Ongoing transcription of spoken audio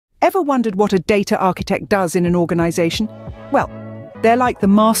Ever wondered what a data architect does in an organization? Well, they're like the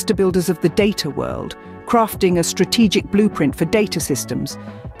master builders of the data world, crafting a strategic blueprint for data systems.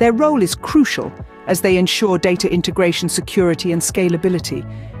 Their role is crucial as they ensure data integration, security, and scalability.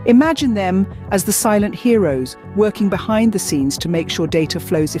 Imagine them as the silent heroes working behind the scenes to make sure data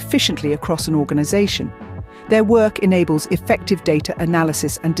flows efficiently across an organization. Their work enables effective data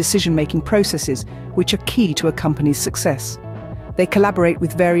analysis and decision-making processes, which are key to a company's success. They collaborate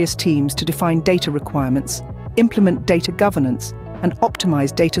with various teams to define data requirements, implement data governance, and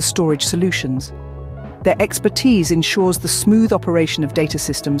optimize data storage solutions. Their expertise ensures the smooth operation of data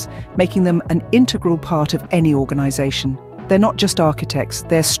systems, making them an integral part of any organization. They're not just architects,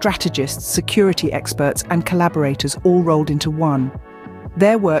 they're strategists, security experts, and collaborators all rolled into one.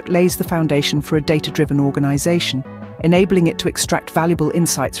 Their work lays the foundation for a data-driven organization, enabling it to extract valuable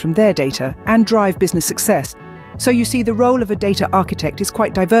insights from their data and drive business success. So you see, the role of a data architect is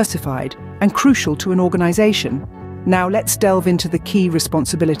quite diversified and crucial to an organization. Now let's delve into the key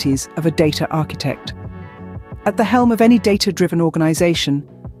responsibilities of a data architect. At the helm of any data-driven organization,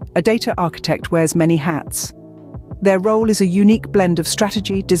 a data architect wears many hats. Their role is a unique blend of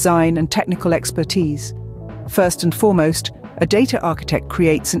strategy, design, and technical expertise. First and foremost, a data architect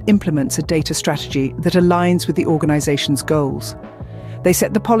creates and implements a data strategy that aligns with the organization's goals. They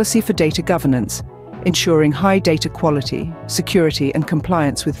set the policy for data governance, ensuring high data quality, security, and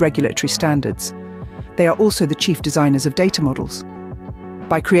compliance with regulatory standards. They are also the chief designers of data models.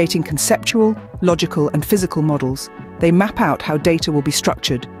 By creating conceptual, logical, and physical models, they map out how data will be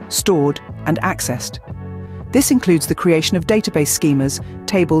structured, stored, and accessed. This includes the creation of database schemas,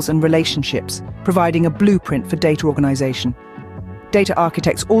 tables, and relationships, providing a blueprint for data organization. Data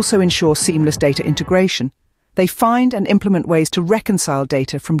architects also ensure seamless data integration. They find and implement ways to reconcile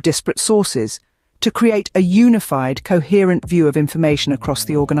data from disparate sources to create a unified, coherent view of information across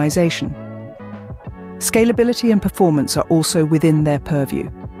the organization. Scalability and performance are also within their purview.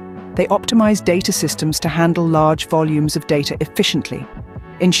 They optimize data systems to handle large volumes of data efficiently,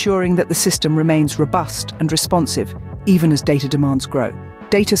 ensuring that the system remains robust and responsive even as data demands grow.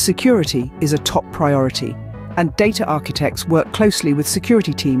 Data security is a top priority, and data architects work closely with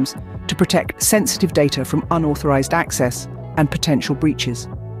security teams to protect sensitive data from unauthorized access and potential breaches.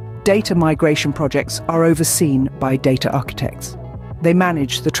 Data migration projects are overseen by data architects. They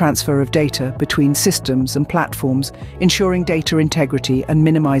manage the transfer of data between systems and platforms, ensuring data integrity and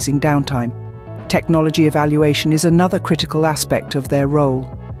minimizing downtime. Technology evaluation is another critical aspect of their role.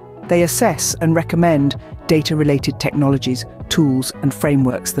 They assess and recommend data-related technologies, tools, and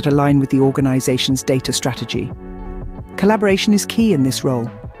frameworks that align with the organization's data strategy. Collaboration is key in this role.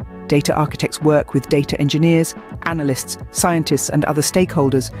 Data architects work with data engineers, analysts, scientists, and other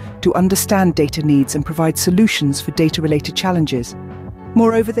stakeholders to understand data needs and provide solutions for data-related challenges.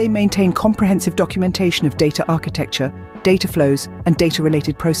 Moreover, they maintain comprehensive documentation of data architecture, data flows, and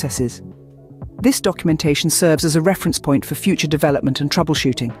data-related processes. This documentation serves as a reference point for future development and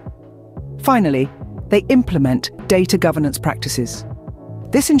troubleshooting. Finally, they implement data governance practices.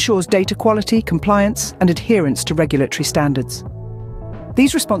 This ensures data quality, compliance, and adherence to regulatory standards.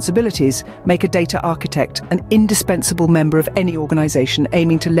 These responsibilities make a data architect an indispensable member of any organization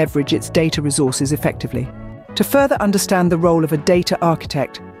aiming to leverage its data resources effectively. To further understand the role of a data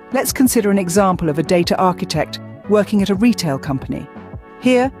architect, let's consider an example of a data architect working at a retail company.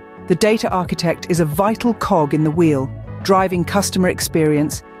 Here, the data architect is a vital cog in the wheel, driving customer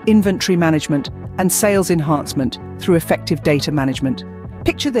experience, inventory management, and sales enhancement through effective data management.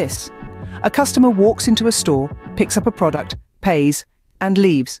 Picture this: a customer walks into a store, picks up a product, pays, and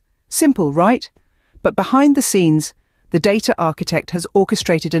leaves. Simple, right? But behind the scenes, the data architect has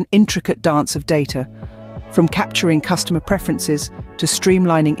orchestrated an intricate dance of data, from capturing customer preferences to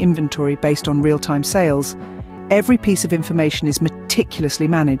streamlining inventory based on real-time sales. Every piece of information is meticulously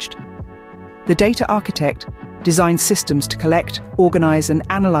managed. The data architect designs systems to collect, organize, and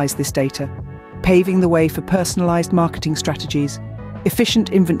analyze this data, paving the way for personalized marketing strategies, efficient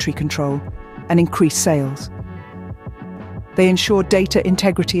inventory control, and increased sales. They ensure data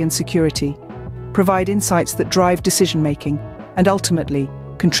integrity and security, provide insights that drive decision-making, and ultimately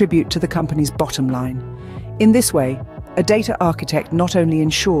contribute to the company's bottom line. In this way, a data architect not only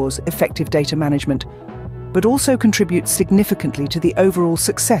ensures effective data management, but also contributes significantly to the overall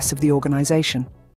success of the organization.